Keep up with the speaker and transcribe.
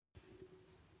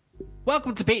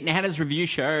Welcome to Pete and Hannah's review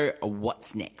show,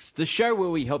 What's Next? The show where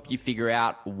we help you figure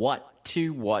out what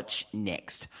to watch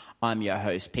next. I'm your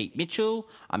host, Pete Mitchell.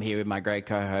 I'm here with my great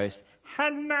co-host,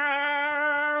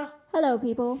 Hannah. Hello,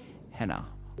 people. Hannah,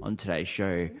 on today's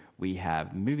show, we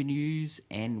have movie news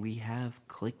and we have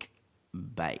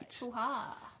clickbait.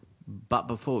 Ooh-ha. But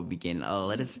before we begin,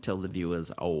 let us tell the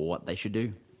viewers what they should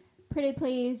do. Pretty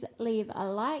please leave a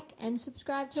like and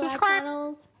subscribe to our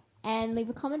channels. And leave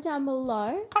a comment down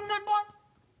below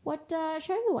what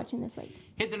show you're watching this week.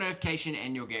 Hit the notification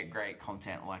and you'll get great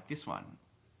content like this one.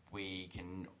 We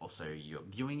can also, you're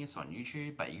viewing us on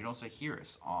YouTube, but you can also hear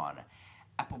us on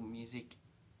Apple Music,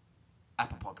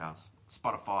 Apple Podcasts,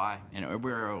 Spotify, and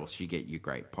everywhere else you get your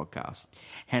great podcasts.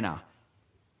 Hannah,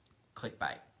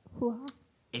 clickbait. Hoo-ha.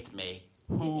 It's me.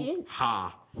 It is.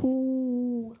 Ha.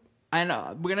 Ooh. And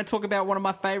we're going to talk about one of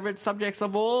my favourite subjects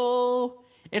of all.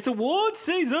 It's awards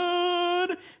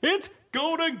season. It's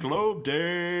Golden Globe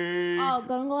Day. Oh,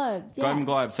 Golden Globes. Yeah. Golden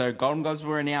Globes. So Golden Globes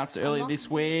were announced earlier this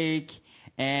week,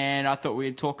 and I thought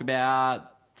we'd talk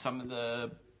about some of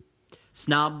the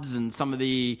snubs and some of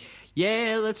the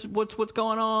what's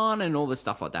going on and all this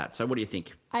stuff like that. So what do you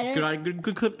think? Good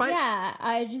clickbait?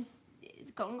 Yeah,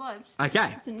 it's Golden Globes.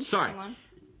 Okay, It's an so interesting one.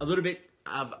 a little bit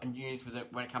of news with it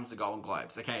when it comes to Golden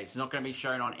Globes. Okay, it's not going to be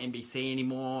shown on NBC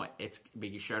anymore. It's going to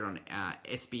be shown on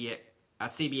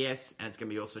CBS, and it's going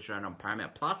to be also shown on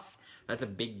Paramount Plus. That's a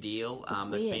big deal.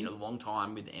 That's been a long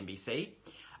time with NBC.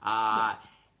 Yes.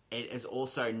 It is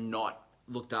also not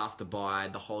looked after by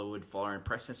the Hollywood Foreign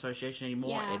Press Association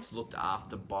anymore. Yeah. It's looked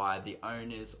after by the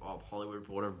owners of Hollywood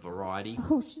Reporter Variety.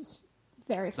 Which is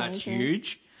very So funny. that's to me.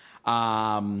 huge.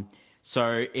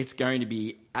 So it's going to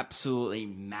be absolutely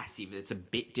massive. It's a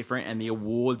bit different, and the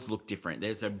awards look different.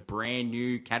 There's a brand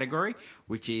new category,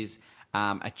 which is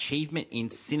Achievement in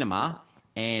Cinema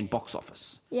and Box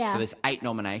Office. Yeah. So there's 8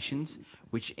 nominations,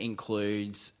 which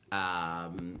includes Taylor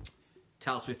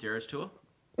Swift Eras Tour,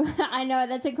 I know,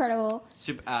 that's incredible.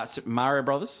 Super Mario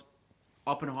Brothers,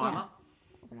 Oppenheimer,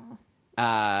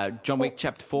 John Wick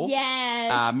Chapter 4,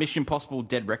 Yes. Mission Impossible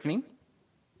Dead Reckoning.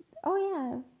 Oh,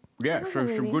 yeah. Yeah, love so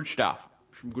that some movie. good stuff.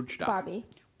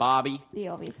 Barbie. The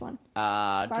obvious one. Did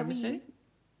Barbie. we see?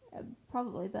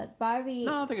 Probably, but Barbie...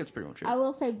 No, I think it's pretty much it. I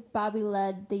will say Barbie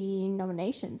led the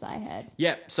nominations I had.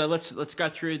 Yeah, so let's go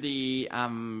through the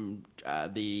Can't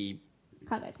go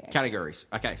through it. categories.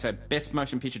 Okay, so Best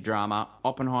Motion Picture Drama,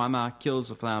 Oppenheimer,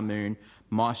 Killers of the Flower Moon,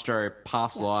 Maestro,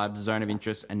 Past Lives, Zone of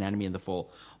Interest, Anatomy of the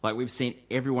Fall. Like, we've seen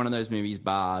every one of those movies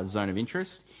bar Zone of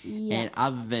Interest. Yeah. And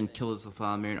other than Killers of the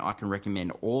Flower Moon, I can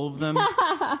recommend all of them.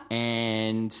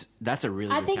 And that's a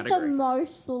really I good think category. the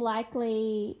most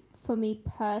likely for me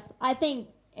I think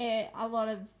a lot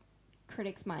of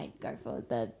critics might go for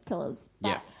the Killers. But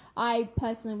Yeah. I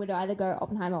personally would either go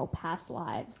Oppenheimer or Past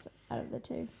Lives out of the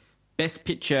two. Best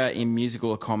Picture in Musical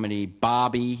or Comedy,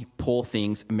 Barbie, Poor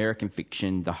Things, American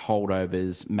Fiction, The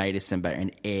Holdovers, May December,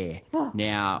 and Air.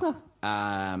 Now,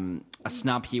 a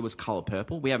snub here was Colour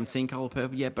Purple. We haven't seen Colour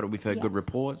Purple yet, but we've heard good Yes.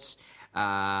 reports.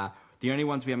 The only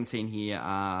ones we haven't seen here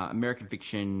are American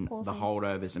Fiction, The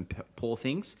Holdovers, and Poor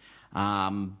Things.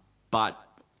 But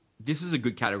this is a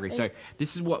good category. So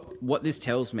this is what this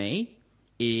tells me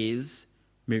is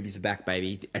movies are back,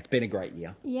 baby. It's been a great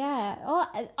year. Yeah.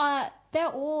 Oh, they're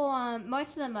all... most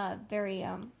of them are very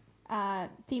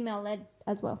female-led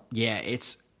as well. Yeah,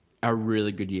 it's a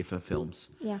really good year for films.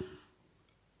 Yeah.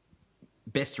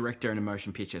 Best Director in a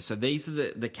Motion Picture. So these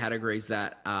are the categories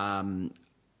that are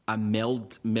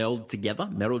melded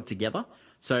together.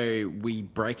 So we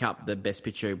break up the Best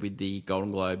Picture with the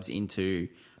Golden Globes into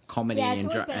comedy Yeah, it's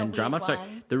always been a and drama. weird So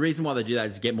one. the reason why they do that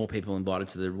is to get more people invited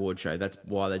to the award show. That's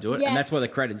why they do it. And that's Yes. why they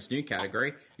created this new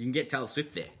category. You can get Taylor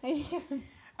Swift there. Okay, so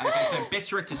Best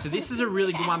Director. So this is a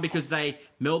really good one because they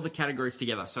meld the categories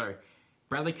together. So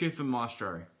Bradley Cooper for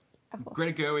Maestro,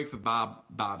 Greta Gerwig for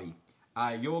Barbie,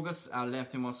 Yorgos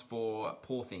Lanthimos for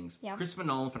Poor Things, Yeah. Christopher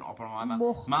Nolan for Oppenheimer,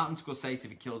 Whoa. Martin Scorsese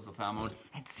for Killers of the Flower Moon,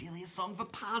 and Celia Song for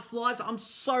Past Lives. I'm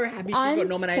so happy she I'm got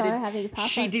nominated. so happy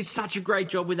Past She Lives. did such a great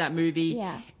job with that movie.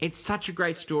 Yeah. It's such a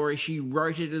great story. She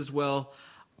wrote it as well.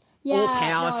 Yeah, All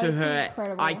power to it's her.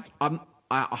 incredible.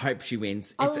 I hope she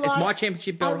wins. It's my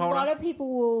championship belt holder. A lot of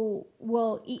people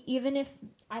will even if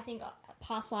I think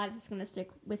Past Lives is going to stick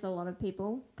with a lot of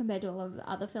people compared to a lot of the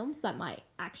other films that might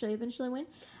actually eventually win.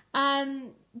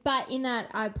 But in that,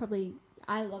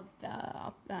 I love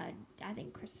I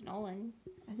think Christopher Nolan.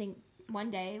 I think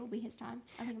one day it will be his time.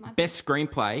 I think it might be. Best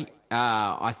screenplay.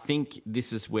 I think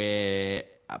this is where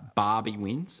Barbie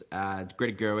wins.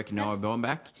 Greta Gerwig and Noah That's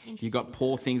Baumbach. You got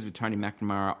Poor Things with Tony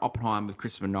McNamara, Oppenheimer with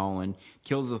Christopher Nolan,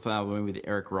 Kills of the Flower Moon with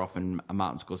Eric Roth and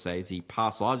Martin Scorsese,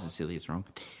 Past Lives with Cecilia Strong,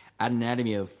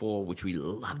 Anatomy of a Fall, which we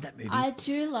love that movie. I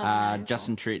do love Anatomy of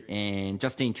a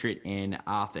Justine Tritt and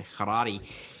Arthur Harari.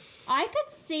 I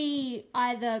could see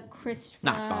either Christopher.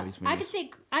 Barbie's I winners.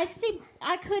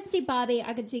 could see Barbie.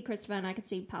 I could see Christopher, and I could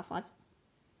see Past Lives.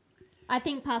 I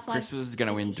think Past Lives. Christopher's going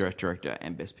to win Director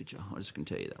and Best Picture. I'm just going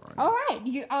to tell you that right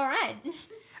now. All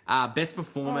right. Best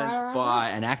performance All right. by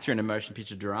an actor in a motion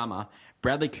picture drama.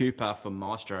 Bradley Cooper for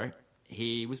Maestro.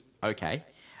 He was okay.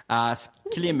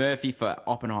 Cillian Murphy for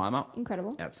Oppenheimer.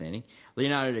 Incredible. Outstanding.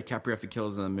 Leonardo DiCaprio for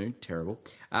Killers of the Moon. Terrible.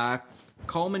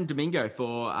 Coleman Domingo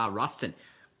for Rustin.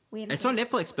 It's on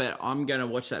Netflix, but I'm going to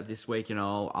watch that this week and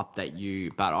I'll update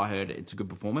you. But I heard it's a good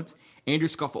performance. Andrew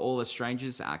Scott for All the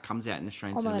Strangers comes out in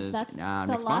Australian cinemas that's the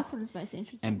next last month. one is most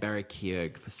interesting. And Barry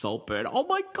Keogh for Saltburn. Oh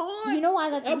my god! You know why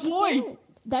that's Oh, interesting? boy.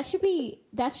 That should be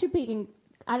in.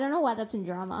 I don't know why that's in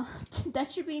drama.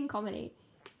 That should be in comedy.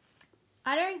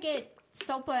 I don't get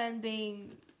Saltburn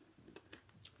being.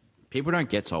 People don't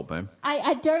get Saltburn.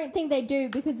 I don't think they do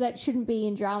because that shouldn't be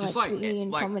in drama. Just It should be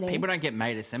in comedy. people don't get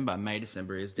May December. May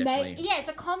December is definitely It's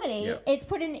a comedy. Yeah. It's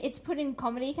put in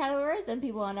comedy categories, and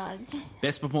people are not.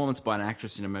 best performance by an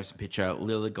actress in a motion picture.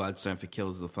 Lily Gladstone for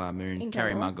Killers of the Flower Moon. Incredible.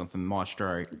 Carrie Mulligan for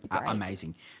Maestro.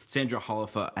 Amazing. Sandra Holler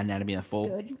for Anatomy of a Fall.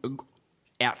 Good.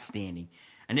 Outstanding.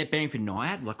 Annette Bening for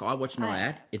Nyad. Like I watched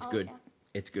Nyad. It's good. yeah.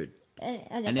 It's good.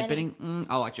 And Annette Bening.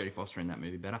 I like Jodie Foster in that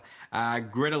movie better.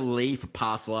 Greta Lee for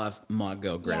Past Lives. My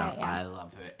girl Greta. Yeah. I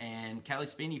love her. And Callie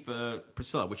Spinney for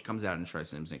Priscilla, which comes out in Australia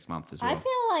cinemas next month as well. I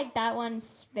feel like that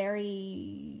one's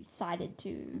very sided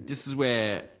to. This is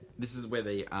where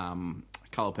the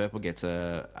Colour Purple gets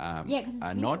 'cause it's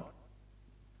a music. nod.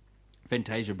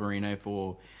 Fantasia Barrino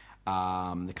for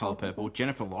the Colour Purple.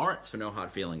 Jennifer Lawrence for No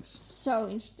Hard Feelings. So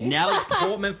interesting. Natalie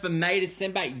Portman for May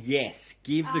December. Yes,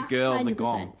 give the girl the 100%.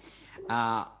 gong.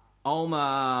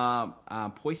 Alma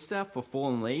Poister for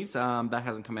Fallen Leaves. That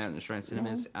hasn't come out in Australian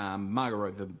cinemas. Margot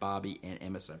Robbie for Barbie and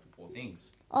Emma Stone for Poor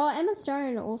Things. Oh, Emma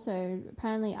Stone also.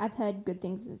 Apparently, I've heard good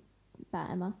things about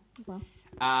Emma as well.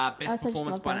 Best so just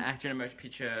performance love by an her. actor in a motion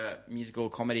picture, musical,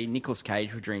 comedy. Nicolas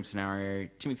Cage for Dream Scenario.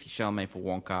 Timothy Chalamet for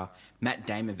Wonka. Matt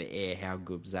Damon for Air. How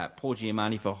good was that? Paul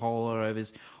Giamatti for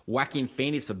Holdovers. Joaquin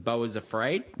Phoenix for Beau is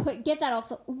Afraid. Get that off.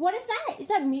 What is that? Is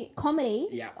that comedy?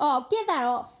 Yeah. Oh, get that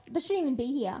off. That shouldn't even be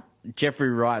here. Jeffrey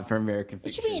Wright for American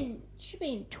It Fiction. should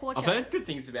be in torture. I've heard good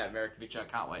things about American Fiction. I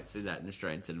can't wait to see that in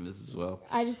Australian cinemas as well.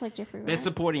 I just like Jeffrey Wright. Best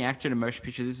supporting actor in a motion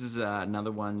picture. This is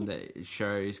another one that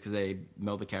shows because they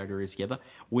meld the characters together.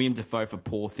 William Dafoe for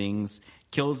Poor Things.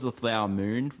 Killers of the Flower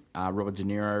Moon. Robert De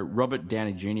Niro. Robert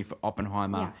Downey Jr. for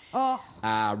Oppenheimer. Yeah.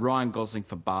 Oh, Ryan Gosling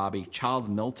for Barbie. Charles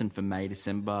Melton for May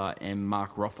December. And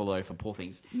Mark Ruffalo for Poor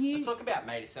Things. Let's talk about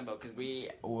May December because we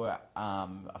were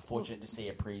fortunate to see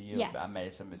a preview Yes. of May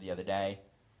December the other day.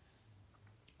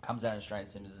 Comes out in Australian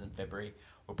cinemas in February.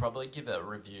 We'll probably give a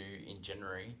review in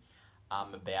January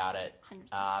about it.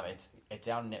 100%. It's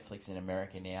out on Netflix in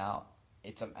America now.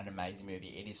 It's an amazing movie.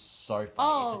 It is so funny.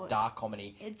 Oh, it's a dark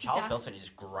comedy. it's Charles dark. Melton is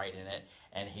great in it,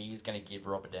 and he's going to give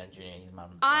Robert Downey Jr. his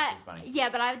money. yeah,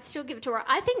 but I would still give it to her.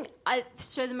 I think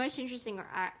so. The most interesting,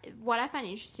 what I find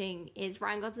interesting, is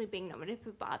Ryan Gosling being nominated for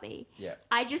Barbie. Yeah.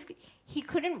 He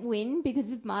couldn't win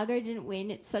because if Margot didn't win,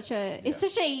 it's such a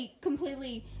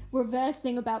completely reverse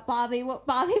thing about Barbie. What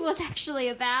Barbie was actually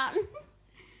about.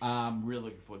 Really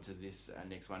looking forward to this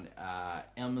next one.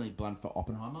 Emily Blunt for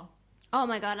Oppenheimer. Oh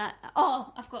my god!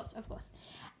 Of course.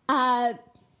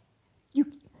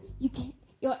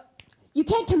 You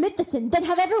can't commit the sin, then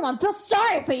have everyone feel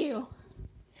sorry for you.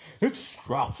 It's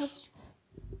Strauss.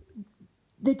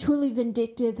 The truly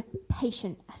vindictive,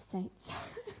 patient as saints.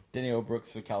 Danielle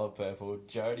Brooks for Colour Purple.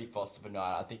 Jodie Foster for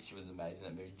Night. I think she was amazing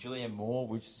in that movie. Julianne Moore,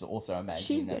 which is also amazing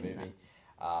She's in that good in movie.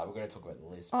 We're going to talk about the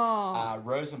list. Oh.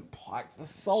 Rosamund Pike for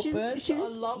Saltburn. I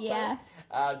love yeah.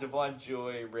 that. Divine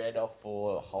Joy Randolph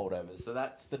for Holdovers. So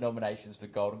that's the nominations for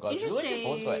Golden Globes. Really looking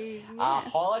forward to it. Interesting. Yeah.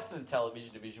 Highlights of the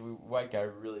television division. We won't go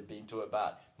really big into it,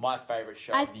 but my favourite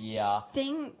show of the year.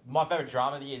 My favourite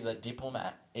drama of the year, The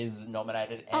Diplomat, is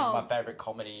nominated, and my favourite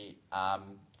comedy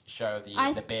show of the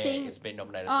year, The Bear, has been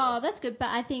nominated. Oh, that's good, but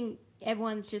I think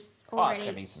everyone's just already. it's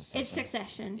gonna be Succession. It's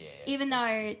Succession. Yeah, Even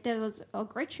though there was a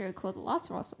great show called The Last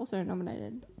of Us, also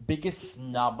nominated. Biggest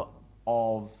snub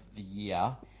of the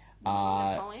year.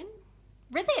 Napoleon?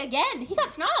 Really again? He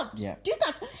got snubbed. Yeah. Dude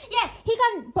got he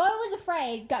got. Beau was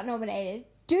Afraid got nominated.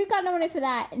 Dude got nominated for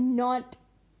that. Not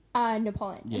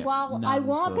Napoleon. Yeah, Well, none I'm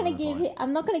not for going to Napoleon.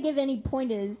 I'm not going to give any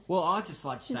pointers. Well, I'd just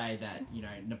like to Just- say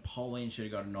that, Napoleon should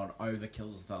have got a nod over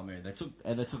Killers of the Flower Moon. They took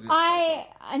it.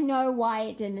 I know why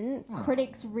it didn't.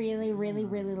 Critics really, really,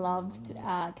 really loved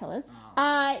Killers.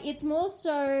 It's more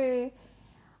so.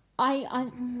 I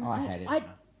hate it.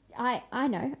 I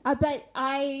know, but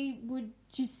I would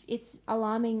just. It's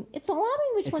alarming. It's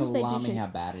alarming which It's ones they alarming choose. how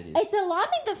bad it is. It's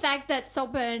alarming the fact that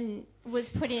Saltburn was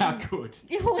put in. How good.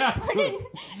 Was put in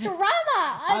drama.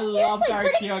 I love Seriously, Gary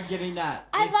critics. Keoghan getting that.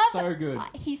 I It's love so good.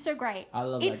 He's so great. I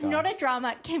love that It's guy. not a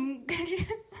drama.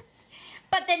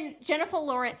 But then Jennifer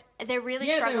Lawrence, they're really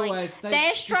Yeah, struggling. they're They're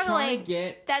trying struggling. to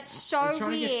get. That's so They're trying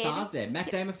weird. to get stars there.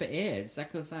 Matt Damon for Air,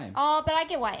 exactly the same. Oh, but I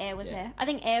get why Air was Yeah. there. I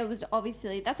think Air was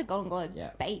obviously that's a Golden Globes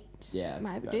Yeah. bait. Yeah, it's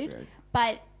my very dude. good.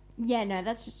 But yeah, no,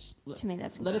 that's just to me.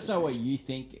 That's Let us know what you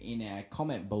think in our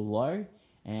comment below,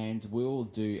 and we'll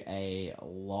do a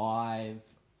live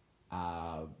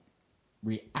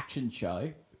reaction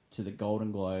show to the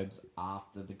Golden Globes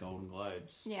after the Golden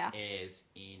Globes airs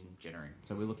in January.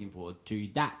 So we're looking forward to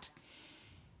that.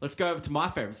 Let's go over to my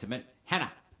favourite segment,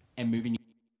 Hannah, and movie news.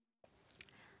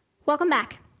 Welcome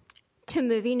back to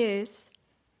Movie News.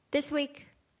 This week,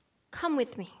 come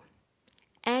with me,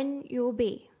 and you'll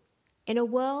be in a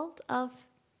world of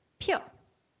pure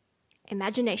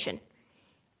imagination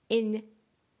in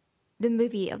the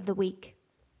movie of the week,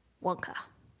 Wonka.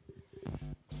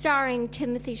 Starring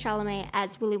Timothée Chalamet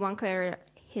as Willy Wonka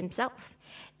himself.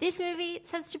 This movie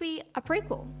says to be a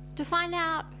prequel to find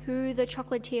out who the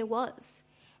chocolatier was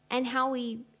and how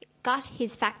he got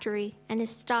his factory and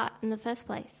his start in the first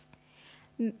place.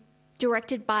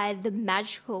 Directed by the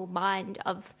magical mind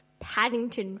of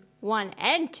Paddington 1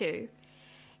 and 2.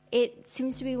 It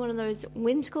seems to be one of those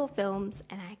whimsical films,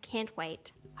 and I can't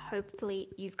wait. Hopefully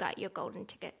you've got your golden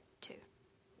ticket too.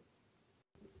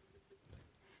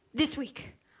 This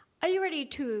week, are you ready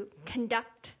to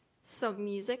conduct some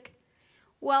music?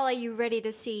 Well, are you ready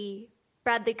to see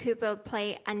Bradley Cooper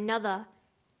play another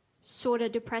sort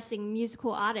of depressing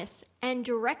musical artist and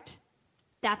direct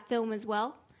that film as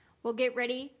well? Well, get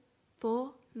ready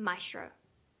for Maestro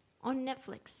on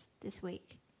Netflix this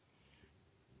week.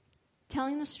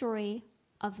 Telling the story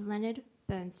of Leonard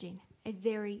Bernstein, a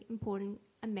very important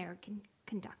American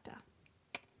conductor.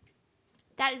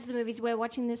 That is the movies we're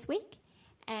watching this week.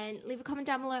 And leave a comment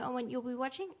down below on what you'll be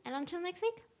watching. And until next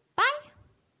week, bye!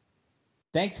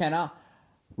 Thanks, Hannah.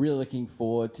 Really looking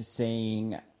forward to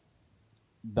seeing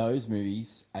those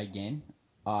movies again.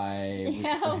 We've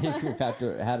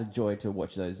had a joy to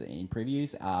watch those in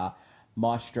previews.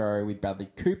 Maestro with Bradley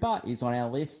Cooper is on our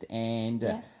list, and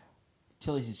Yes.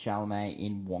 Timothée Chalamet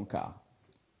in Wonka.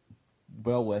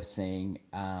 Well worth seeing.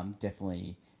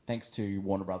 Definitely thanks to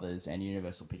Warner Brothers and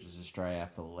Universal Pictures Australia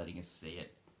for letting us see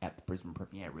it at the Brisbane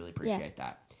premiere. Really appreciate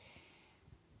that.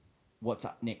 What's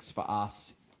up next for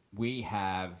us? We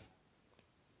have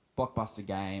Blockbuster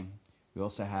Game. We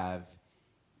also have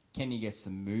Kenny Gets the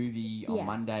Movie on Yes.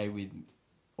 Monday with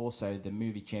also the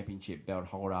Movie Championship belt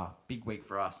holder. Big week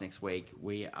for us next week.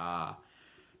 We are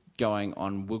going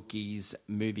on Wilkie's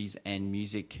Movies and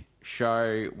Music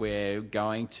show. We're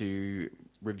going to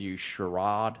review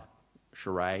Charade,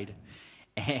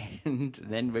 and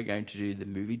then we're going to do the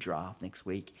movie draft next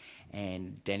week.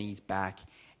 And Denny's back,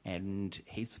 and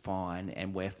he's fine,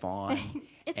 and we're fine.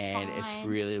 It's It's fine.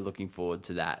 really looking forward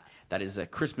to that. That is a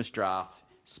Christmas draft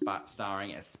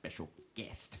starring a special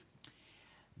guest.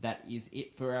 That is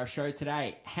it for our show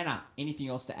today. Hannah, anything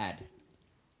else to add?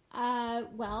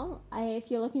 If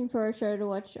you're looking for a show to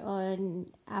watch on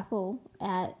Apple,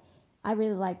 I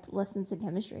really liked Lessons in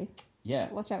Chemistry. Yeah.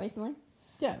 Watched that recently.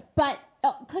 Yeah. But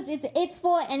because it's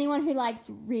for anyone who likes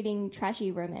reading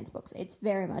trashy romance books, it's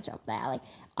very much up their alley.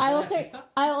 that our sister?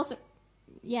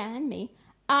 Yeah, and me.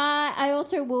 I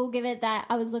also will give it that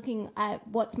I was looking at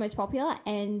what's most popular,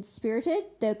 and Spirited,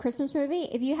 the Christmas movie.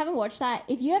 If you haven't watched that,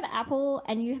 if you have Apple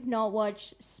and you have not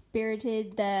watched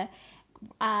Spirited, the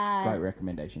Great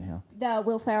recommendation, Hal. the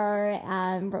Will Ferrell,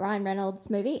 Ryan Reynolds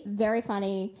movie, very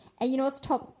funny. And you know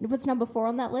what's number 4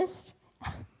 on that list?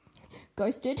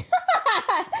 Ghosted.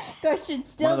 Ghosted,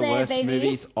 still One of the there, worst baby.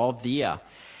 movies of the year.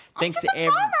 Thanks just a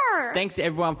bummer. Thanks to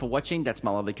everyone for watching. That's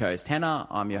my lovely co-host Hannah.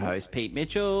 I'm your host Pete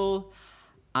Mitchell.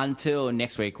 Until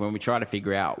next week when we try to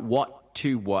figure out what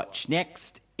to watch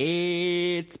next,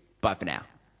 it's bye for now.